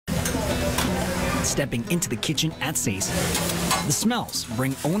stepping into the kitchen at Seis. The smells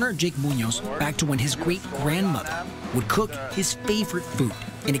bring owner Jake Munoz back to when his great-grandmother would cook his favorite food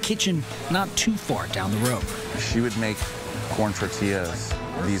in a kitchen not too far down the road. She would make corn tortillas,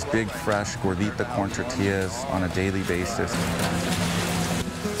 these big, fresh gordita corn tortillas on a daily basis.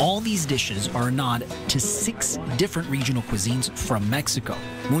 All these dishes are a nod to 6 different regional cuisines from Mexico.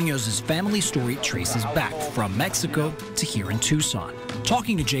 Munoz's family story traces back from Mexico to here in Tucson.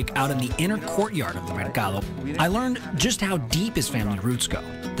 Talking to Jake out in the inner courtyard of the Mercado, I learned just how deep his family roots go.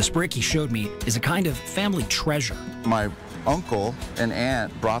 The sprig he showed me is a kind of family treasure. My uncle and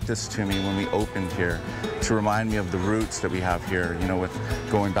aunt brought this to me when we opened here to remind me of the roots that we have here, you know, with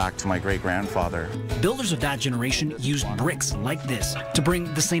going back to my great-grandfather. Builders of that generation used bricks like this to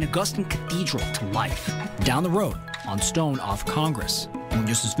bring the St. Augustine Cathedral to life. Down the road, on stone off Congress,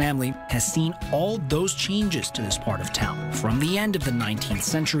 Munoz's family has seen all those changes to this part of town, from the end of the 19th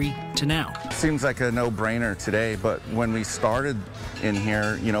century to now. Seems like a no-brainer today, but when we started in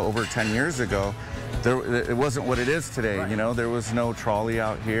here, you know, over 10 years ago, it wasn't what it is today, you know? There was no trolley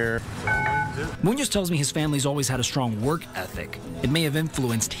out here. Munoz tells me his family's always had a strong work ethic. It may have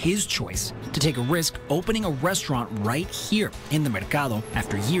influenced his choice to take a risk opening a restaurant right here in the Mercado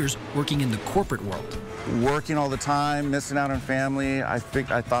after years working in the corporate world. Working all the time, missing out on family, I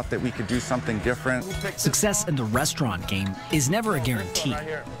thought that we could do something different. Success in the restaurant game is never a guarantee,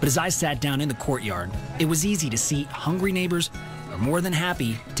 but as I sat down in the courtyard, it was easy to see hungry neighbors are more than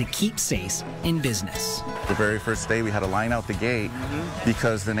happy to keep Seis in business. The very first day we had a line out the gate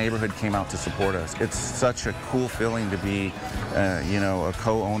because the neighborhood came out to support us. It's such a cool feeling to be, you know, a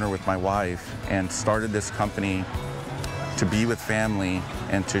co-owner with my wife and started this company to be with family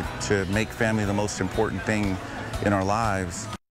and to make family the most important thing in our lives.